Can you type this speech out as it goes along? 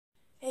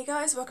Hey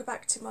guys, welcome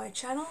back to my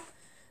channel.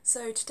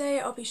 So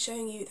today I'll be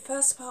showing you the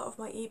first part of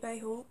my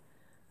eBay haul.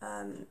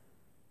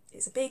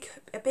 It's a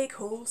big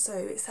haul, so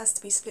it has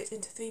to be split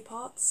into 3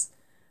 parts.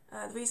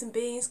 The reason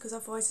being is because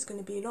otherwise it's going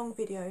to be a long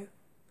video,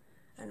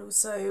 and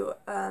also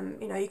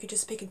you could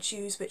just pick and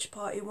choose which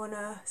part you want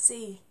to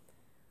see.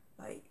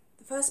 Like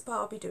the first part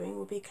I'll be doing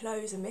will be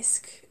clothes and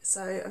misc,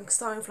 so I'm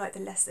starting with like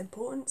the less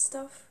important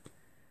stuff.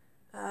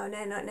 And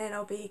then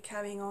I'll be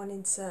carrying on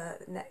into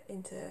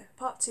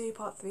part 2,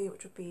 part 3,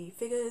 which would be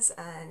figures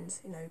and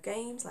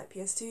games like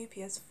PS2,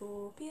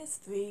 PS4,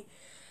 PS3,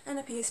 and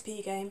a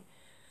PSP game.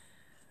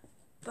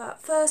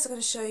 But first, I'm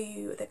going to show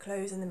you the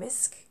clothes and the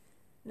misc.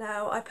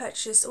 Now, I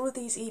purchased all of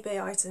these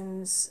eBay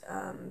items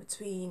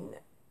between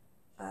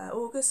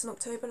August and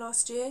October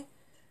last year,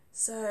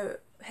 so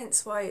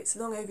hence why it's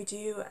long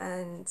overdue,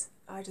 and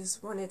I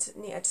just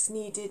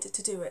needed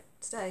to do it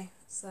today.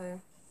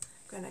 So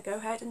going to go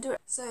ahead and do it.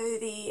 So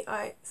the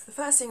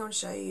first thing I want to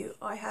show you,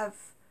 I have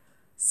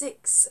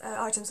 6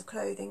 items of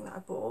clothing that I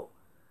bought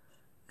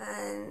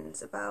and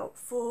about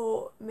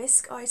 4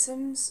 misc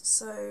items,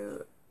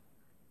 so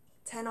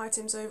 10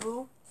 items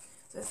overall.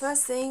 So the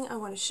first thing I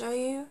want to show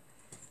you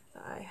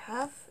that I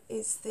have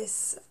is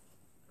this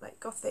like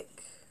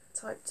gothic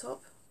type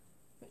top,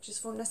 which is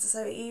from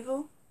Necessary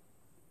Evil.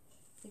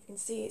 You can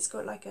see it's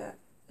got like a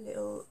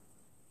little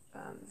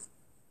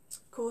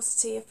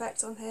corsety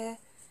effect on here.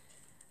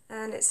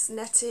 And it's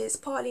netted, it's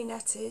partly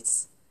netted,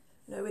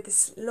 with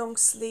this long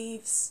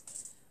sleeves,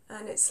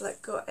 and it's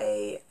like got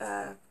a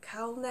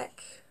cowl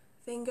neck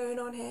thing going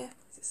on here.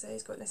 As it says,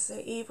 it's got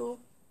Necessary Evil.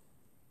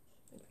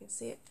 If you can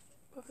see it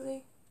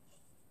properly.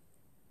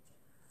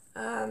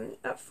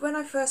 When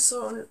I first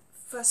saw on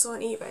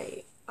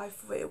eBay, I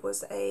thought it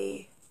was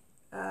a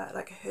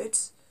like a hood,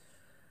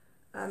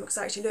 because it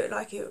actually looked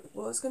like it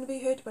was going to be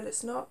a hood, but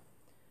it's not.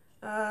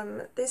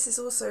 This is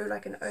also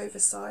like an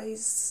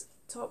oversized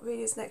top,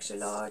 really. It's an extra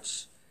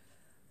large,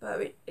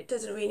 but it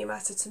doesn't really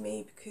matter to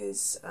me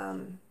because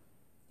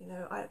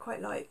I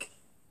quite like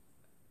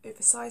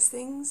oversized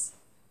things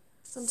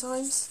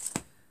sometimes,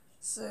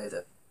 so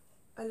that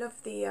I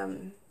love the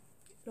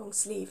long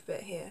sleeve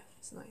bit here.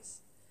 It's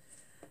nice.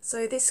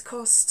 So this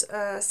cost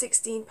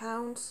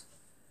 £16,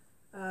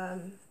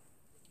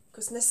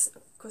 because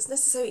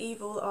Necessary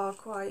Evil are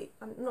quite,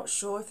 I'm not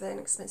sure if they're an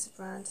expensive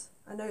brand.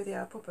 I know they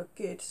are proper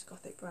good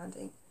gothic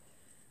branding.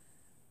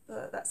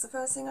 But that's the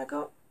first thing I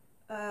got.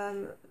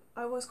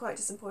 I was quite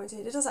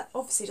disappointed. It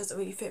obviously doesn't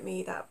really fit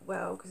me that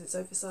well because it's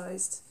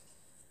oversized,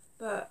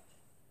 but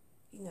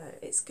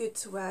it's good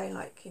to wear in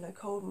like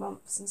cold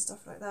months and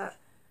stuff like that,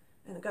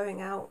 and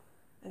going out.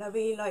 And I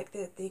really like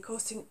the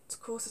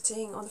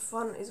corseting on the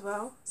front as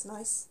well. It's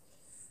nice.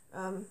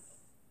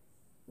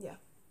 Yeah.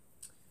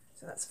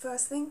 So that's the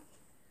first thing.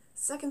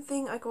 Second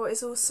thing I got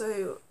is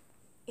also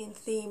in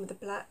theme with the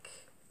black,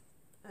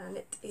 and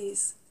it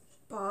is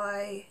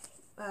by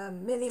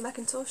Millie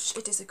Mackintosh.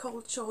 It is a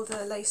cold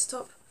shoulder lace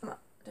top. I don't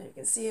know if you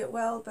can see it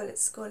well, but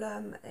it's got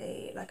a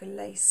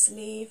lace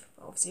sleeve,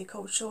 obviously a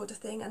cold shoulder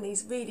thing, and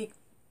these really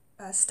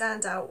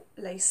stand out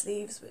lace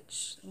sleeves,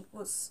 which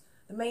was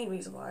the main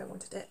reason why I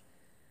wanted it.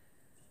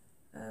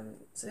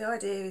 So the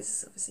idea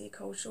is obviously a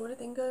cold shoulder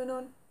thing going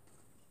on.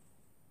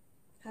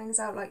 Hangs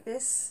out like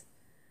this.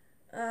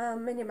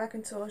 Millie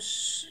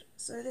Mackintosh.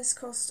 So this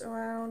cost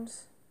around,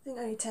 I think,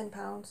 only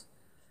 £10.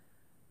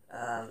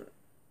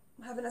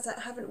 I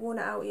haven't worn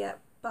it out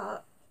yet,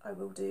 but I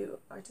will do.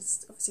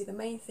 Obviously the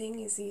main thing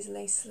is these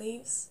lace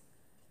sleeves.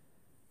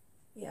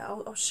 Yeah,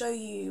 I'll show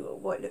you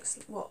what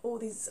all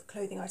these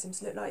clothing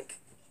items look like.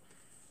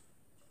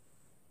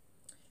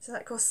 So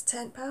that costs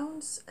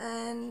 £10,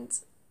 and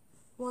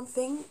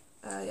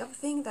the other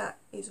thing that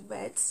is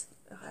red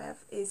that I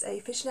have is a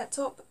fishnet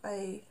top.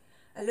 It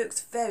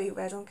looks very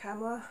red on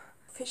camera.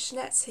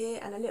 Fishnets here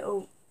and a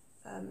little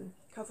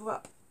cover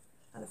up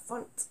and the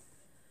front.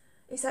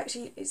 It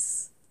actually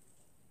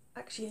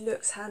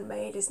looks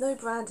handmade. There's no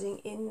branding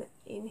in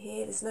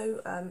here. There's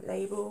no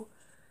label.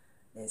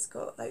 There's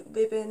got like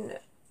ribbon,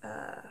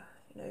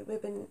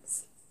 ribbon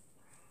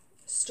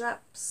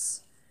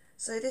straps.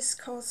 So this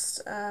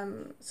cost,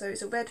 so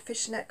it's a red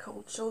fishnet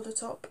cold shoulder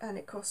top, and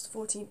it cost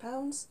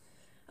 £14.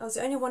 I was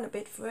the only one that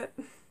bid for it.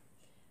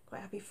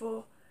 Quite happy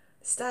for.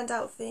 The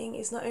standout thing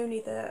is not only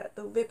the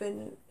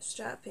ribbon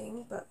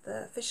strapping, but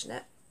the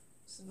fishnet.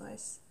 This is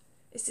nice.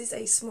 This is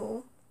a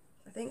small,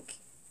 I think.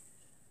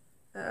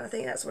 I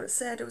think that's what it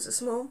said. It was a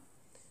small.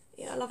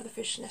 Yeah, I love the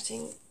fish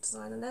netting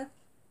design on there.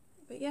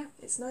 But yeah,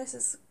 it's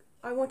nice.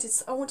 I wanted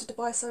to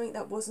buy something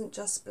that wasn't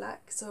just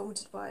black, so I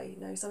wanted to buy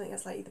something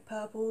that's like either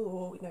purple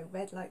or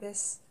red like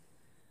this.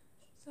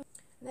 So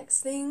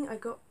next thing I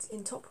got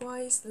in top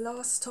wise, the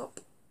last top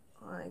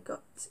I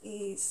got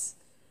is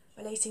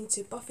relating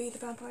to Buffy the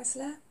Vampire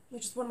Slayer,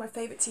 which is one of my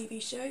favourite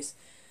TV shows.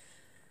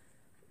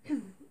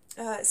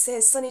 It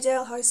says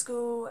Sunnydale High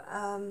School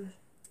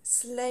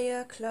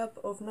Slayer Club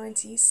of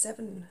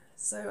 97.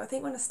 So I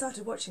think when I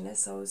started watching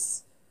this, I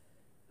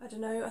don't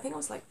know, I think I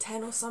was like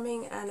 10 or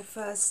something, and the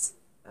first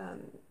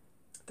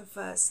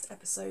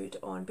episode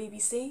on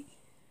BBC.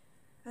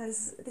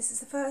 as this is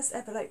the first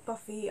ever like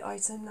Buffy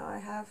item that I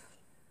have.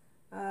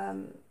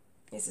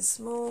 It's a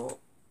small,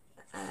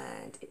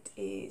 and it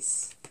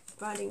is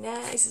branding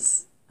there.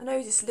 I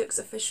know this looks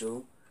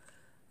official,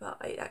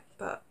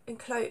 but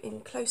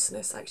in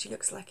closeness actually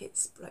looks like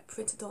it's like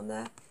printed on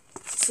there.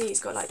 So see, it's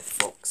got like the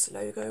Fox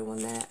logo on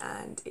there,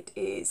 and it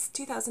is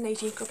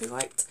 2018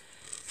 copyright,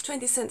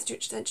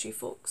 20th century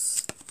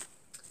Fox.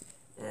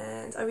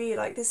 And I really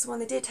like this one.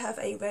 They did have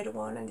a red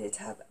one and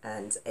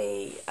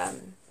a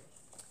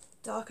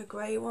darker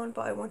grey one,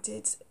 but I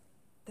wanted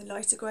the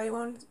lighter grey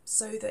one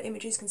so the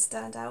images can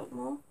stand out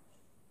more.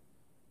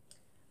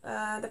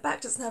 The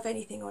back doesn't have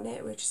anything on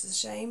it, which is a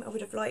shame. I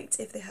would have liked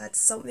if they had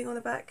something on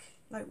the back,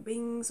 like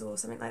wings or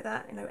something like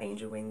that, you know,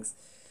 angel wings.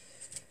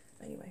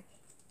 Anyway.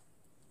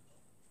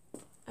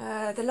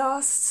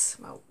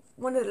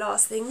 One of the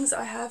last things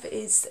I have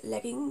is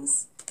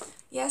leggings.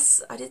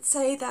 Yes, I did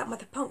say that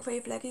the punk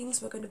wave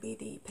leggings were going to be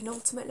the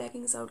penultimate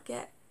leggings I would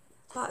get,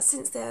 but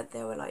since they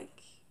were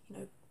like, you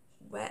know,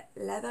 wet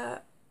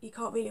leather, you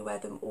can't really wear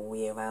them all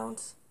year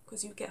round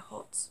because you get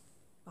hot.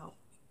 Well,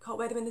 you can't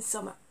wear them in the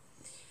summer.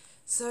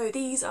 So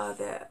these are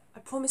I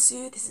promise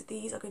you,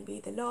 these are going to be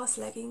the last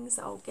leggings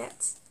that I'll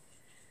get.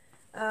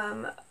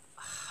 I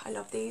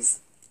love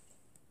these.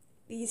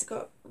 These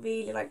got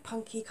really like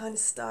punky kind of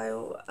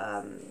style.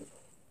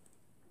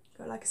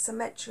 Got like a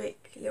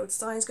symmetric little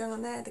designs going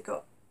on there. They've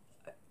got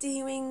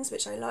D-rings,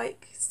 which I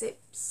like,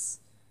 zips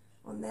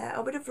on there. I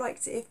would have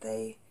liked it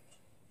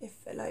if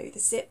like the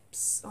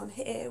zips on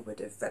here would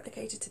have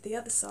replicated to the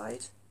other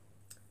side,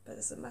 but it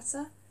doesn't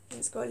matter. And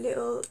it's got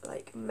little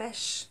like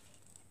mesh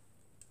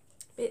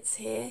bits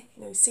here,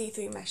 you know,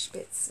 see-through mesh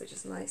bits, which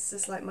is nice,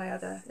 just like my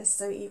other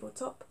Necessary Evil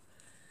top.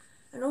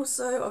 And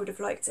also I would have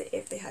liked it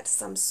if they had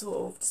some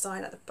sort of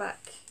design at the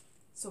back,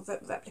 sort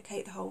of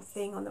replicate the whole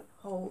thing on the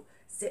whole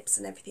zips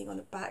and everything on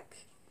the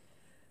back,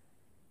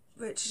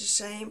 which is a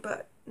shame.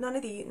 But none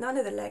of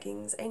the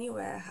leggings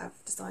anywhere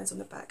have designs on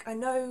the back. I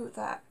know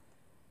that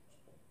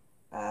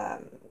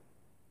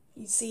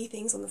you see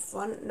things on the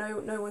front.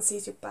 No one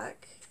sees your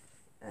back,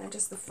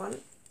 just the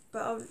front.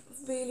 But I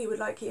really would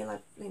like it in,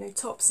 like, you know,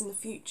 tops in the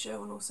future,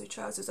 and also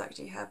trousers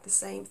actually have the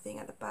same thing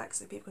at the back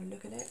so people can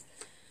look at it.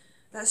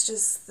 That's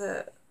just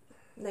the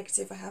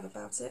negative I have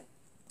about it.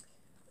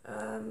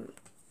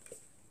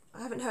 I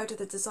haven't heard of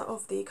the design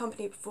of the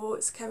company before.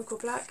 It's Chemical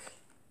Black.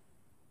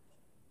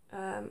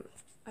 I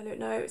don't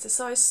know. It's a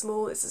size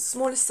small. It's the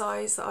smallest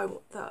size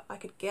that I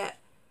could get.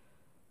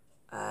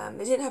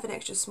 They didn't have an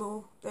extra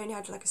small. They only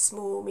had like a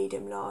small,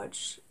 medium,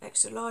 large,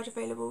 extra large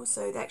available.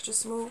 So the extra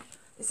small.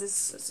 It's a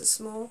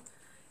small.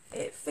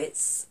 It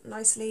fits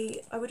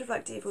nicely. I would have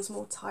liked it if it was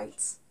more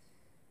tight.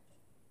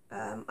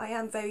 I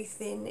am very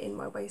thin in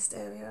my waist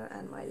area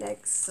and my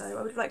legs, so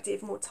I would have liked it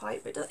even more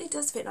tight, but it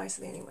does fit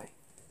nicely anyway.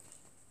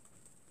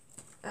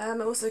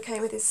 It also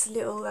came with this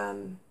little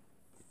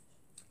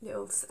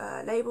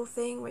label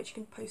thing, which you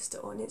can post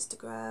it on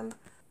Instagram.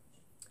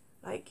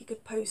 Like, you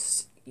could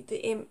post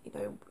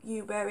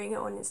you wearing it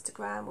on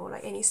Instagram or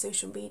like any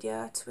social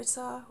media,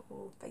 Twitter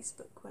or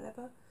Facebook,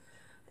 whatever.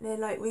 And then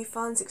like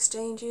refunds,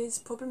 exchanges,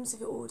 problems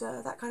with your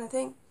order, that kind of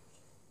thing.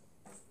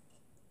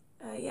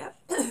 Yeah.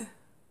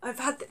 I've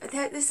had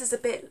this is a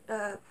bit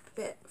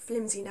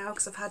flimsy now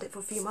because I've had it for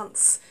a few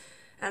months,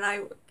 and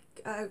I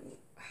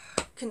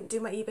couldn't do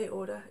my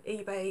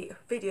eBay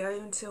video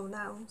until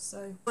now.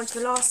 So on to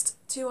the last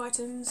two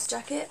items.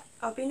 Jacket.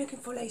 I've been looking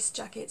for lace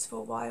jackets for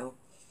a while.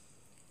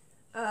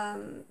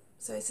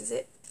 So this is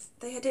it.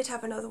 They did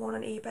have another one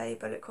on eBay,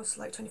 but it cost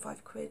like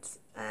 25 quid,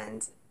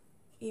 and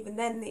even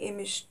then the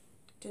image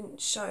didn't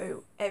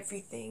show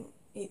everything,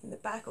 either the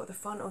back or the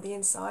front or the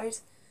inside.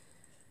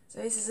 So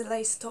this is a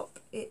lace top.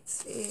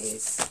 It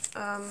is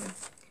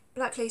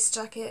black lace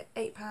jacket,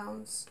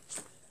 £8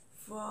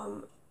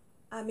 from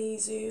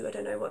Amizu. I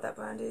don't know what that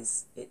brand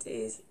is. It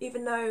is,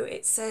 even though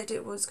it said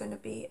it was going to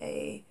be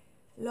a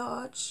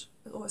large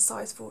or a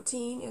size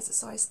 14, it was a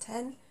size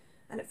 10,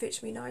 and it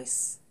fits me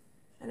nice,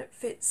 and it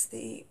fits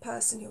the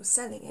person who was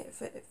selling it.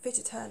 It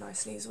fitted her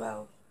nicely as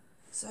well.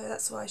 So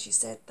that's why she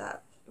said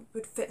that it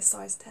would fit a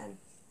size 10.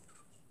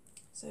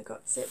 So we've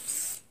got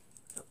zips,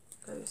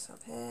 goes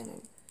up here, and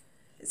then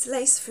it's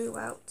lace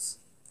throughout,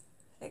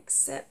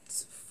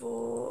 except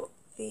for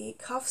the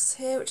cuffs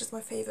here, which is my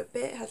favourite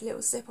bit. It had a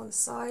little zip on the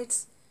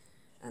sides,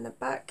 and the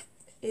back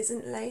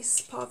isn't lace.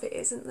 Part of it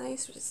isn't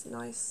lace, which is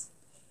nice.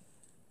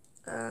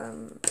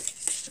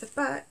 The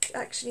back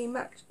actually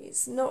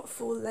it's not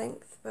full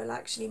length, but it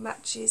actually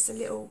matches the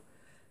little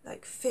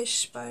like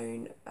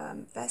fishbone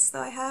vest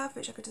that I have,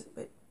 which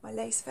with my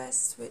lace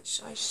vest, which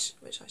I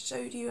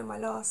showed you in my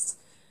last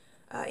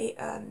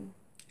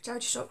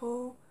charity shop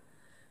haul,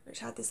 which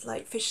had this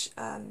like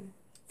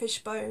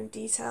fishbone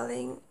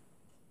detailing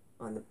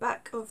on the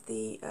back of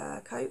the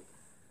coat.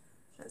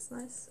 That's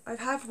nice. I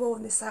have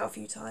worn this out a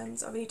few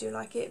times. I really do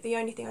like it. The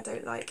only thing I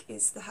don't like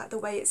is the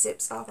way it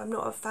zips up. I'm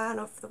not a fan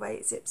of the way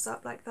it zips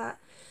up like that.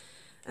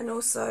 And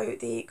also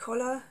the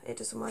collar. It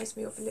just reminds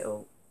me of a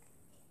little.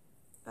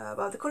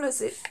 Well, the collar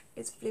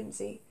is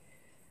flimsy.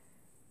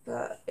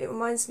 but it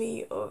reminds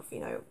me of, you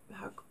know,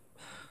 how,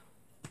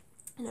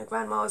 you know,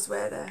 grandmas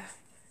wear their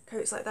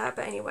coats like that.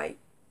 But anyway,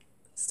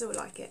 still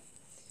like it.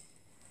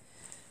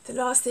 The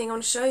last thing I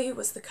want to show you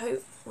was the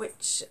coat,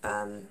 which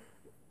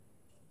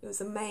it was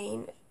the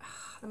main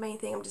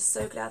thing I'm just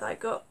so glad that I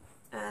got,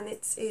 and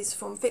it is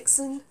from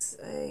Vixen. It's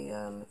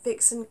a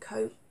Vixen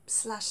coat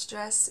slash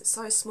dress. It's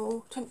size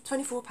small,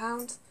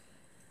 £24.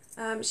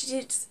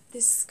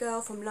 This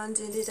girl from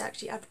London did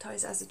actually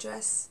advertise it as a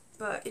dress,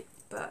 but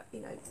you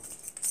know,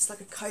 it's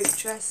like a coat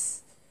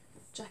dress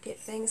jacket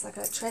thing. It's like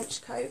a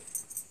trench coat.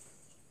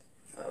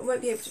 I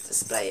won't be able to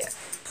display it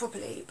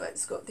properly, but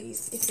it's got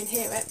these, if you can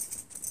hear it,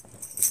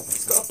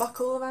 it's got a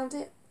buckle around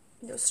it,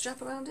 a little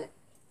strap around it,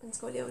 and it's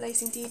got little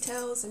lacing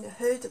details, and a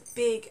hood, a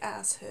big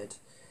ass hood,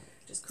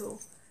 which is cool.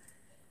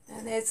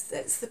 And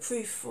that's the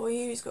proof for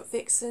you. It's got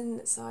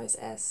Vixen, size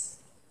S.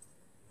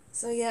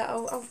 So yeah,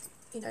 I'll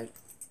you know,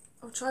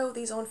 I'll try all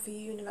these on for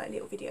you in like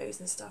little videos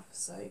and stuff,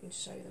 so you can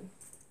show them.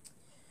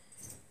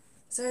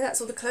 So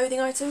that's all the clothing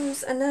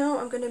items, and now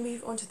I'm going to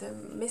move on to the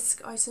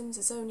misc items.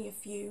 There's only a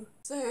few.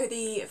 So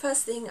the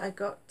first thing I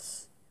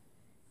got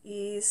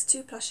is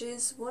 2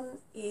 plushes. One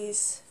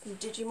is from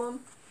Digimon.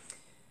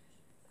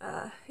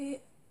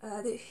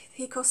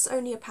 He costs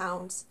only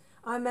 £1.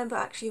 I remember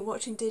actually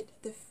watching the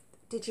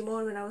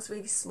Digimon when I was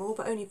really small,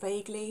 but only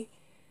vaguely.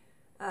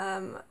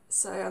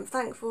 So I'm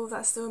thankful that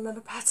I still remember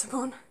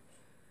Patamon.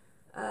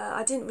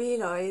 I didn't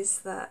realise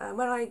that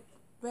I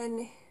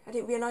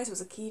didn't realise it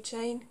was a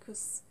keychain,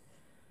 because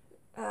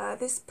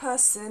this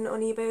person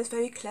on eBay was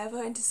very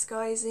clever in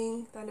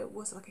disguising that it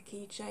was like a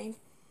keychain.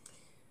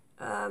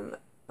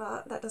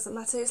 But that doesn't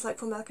matter. It's like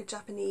from like a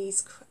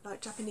Japanese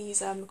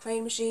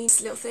crane machine.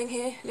 This little thing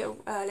here, little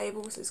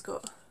labels. It's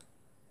got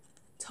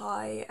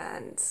Thai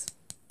and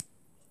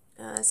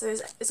so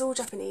it's all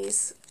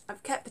Japanese.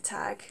 I've kept the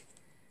tag.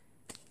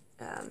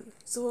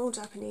 It's all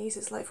Japanese.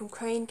 It's like from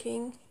Crane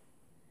King.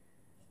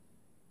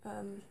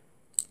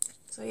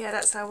 So yeah,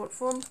 that's how it's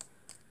from.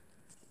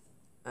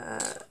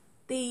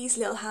 These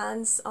little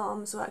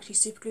arms were actually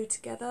super glued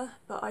together,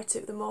 but I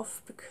took them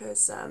off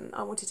because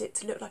I wanted it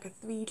to look like a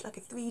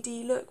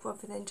 3D look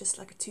rather than just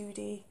like a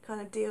 2D kind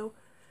of deal.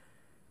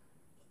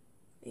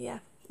 Yeah,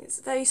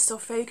 it's very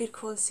soft, very good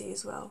quality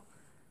as well.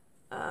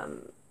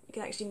 You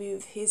can actually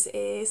move his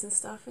ears and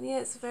stuff, and yeah,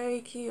 it's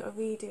very cute. I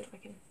really do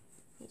like him.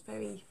 It's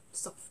very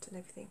soft and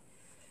everything,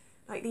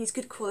 like these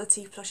good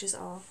quality plushes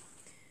are.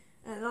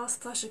 And the last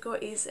plush I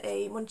got is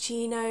a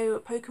Monchino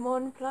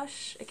Pokemon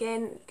plush.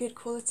 Again, good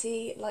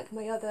quality, like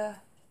my other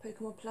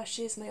Pokemon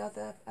plushes, my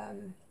other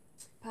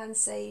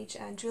Pansage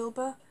and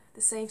Drillbur. The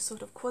same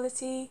sort of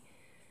quality.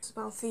 It's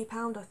about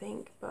 £3 I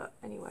think, but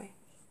anyway.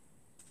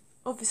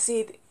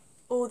 Obviously,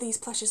 all these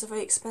plushes are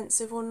very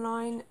expensive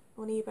online,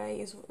 on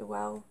eBay as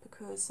well,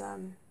 because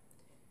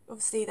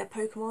obviously they're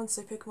Pokemon,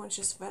 so Pokemon's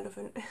just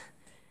relevant,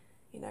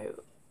 you know,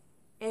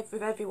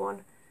 with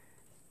everyone.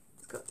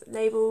 Got the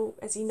label,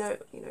 as you know,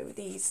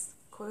 these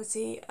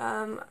quality.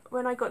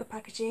 When I got the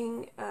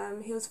packaging,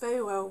 he was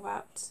very well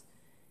wrapped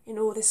in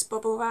all this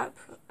bubble wrap,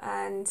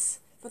 and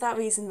for that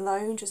reason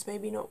alone, just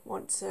made me not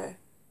want to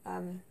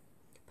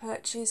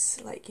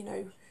purchase, like, you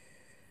know,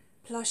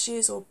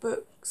 plushes or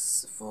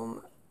books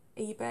from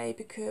eBay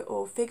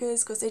or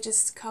figures, because they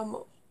just come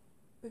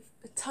with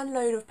a ton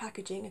load of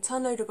packaging, a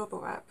ton load of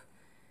bubble wrap,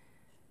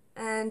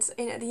 and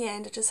at the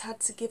end I just had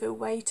to give it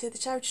away to the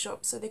charity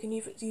shop so they can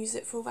use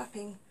it for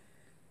wrapping.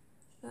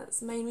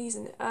 That's the main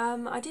reason.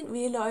 I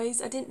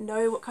didn't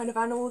know what kind of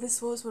animal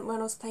this was when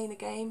I was playing the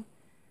game.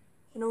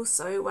 And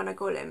also, when I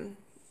got him,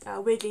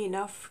 weirdly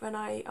enough, when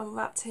I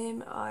unwrapped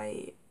him,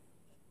 I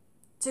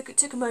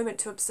took a moment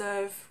to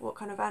observe what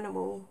kind of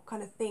animal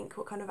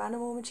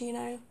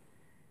Monchino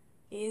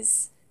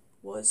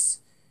was.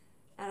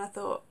 And I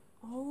thought,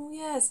 oh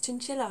yeah, it's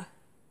chinchilla.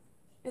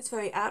 It's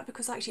very apt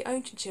because I actually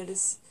own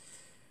chinchillas.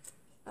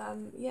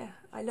 Yeah,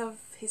 I love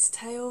his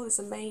tail as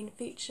a main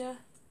feature.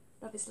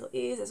 Love his little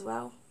ears as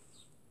well.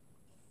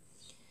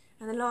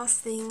 And the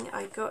last thing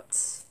I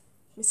got,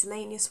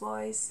 miscellaneous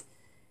wise,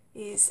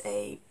 is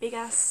a big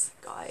ass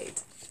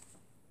guide.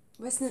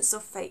 Resonance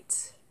of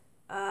Fate.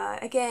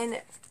 Again,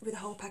 with the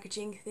whole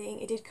packaging thing,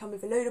 it did come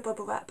with a load of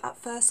bubble wrap. At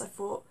first I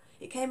thought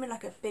it came in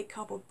like a big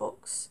cardboard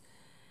box,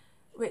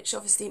 which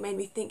obviously made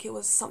me think it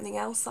was something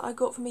else that I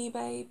got from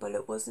eBay, but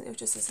it wasn't. It was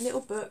just this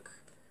little book.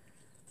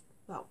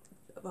 Well,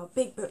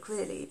 big book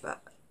really,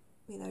 but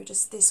you know,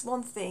 just this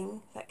one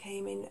thing that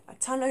came in a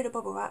ton load of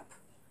bubble wrap,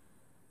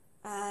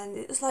 and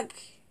it's like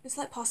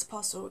Pass the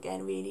Parcel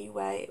again, really,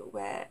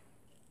 where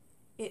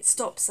it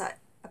stops at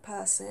a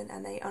person,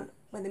 and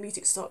when the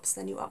music stops,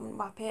 then you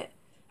unwrap it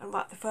and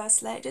wrap the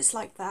first layer, just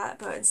like that.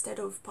 But instead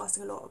of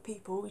passing a lot of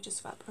people, we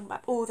just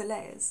unwrap all the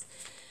layers,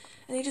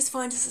 and you just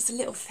find this as a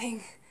little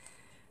thing.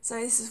 So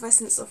this is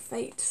Resonance of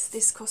Fate.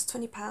 This costs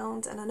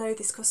 £20, and I know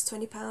this costs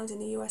 £20 in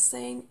the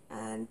USA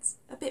and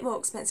a bit more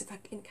expensive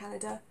in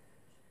Canada.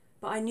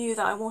 But I knew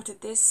that I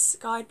wanted this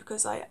guide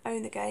because I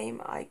own the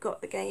game. I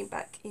got the game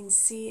back in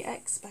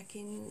CX, I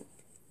can't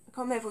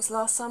remember if it was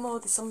last summer or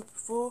the summer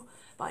before,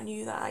 but I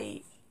knew that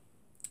I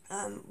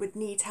would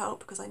need help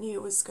because I knew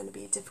it was going to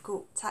be a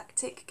difficult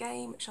tactic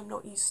game, which I'm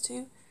not used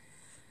to.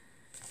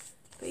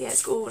 But yeah,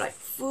 it's got all like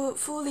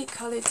fully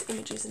coloured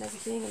images and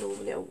everything, and all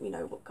the little, you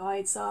know, what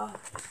guides are.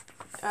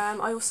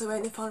 I also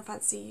own the Final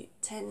Fantasy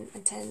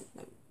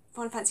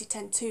Final Fantasy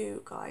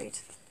X-2 guide,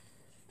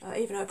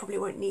 even though I probably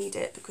won't need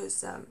it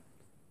because I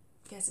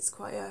guess it's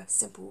quite a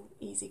simple,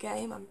 easy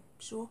game, I'm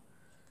sure.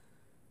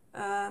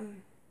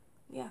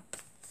 Yeah,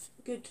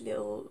 good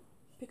little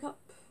pickup.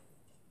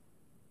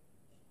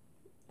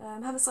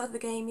 Haven't started the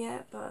game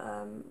yet, but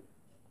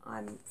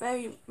I'm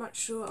very much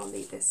sure I'll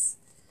need this.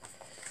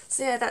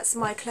 So yeah, that's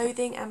my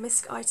clothing and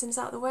misc items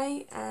out of the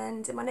way,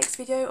 and in my next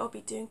video I'll be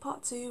doing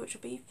part 2, which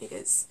will be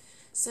figures.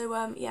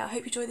 So yeah, I hope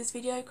you enjoyed this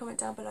video. Comment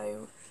down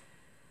below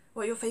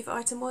what your favourite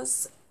item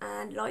was,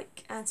 and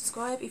like and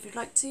subscribe if you'd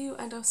like to,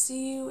 and I'll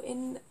see you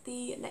in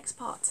the next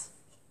part.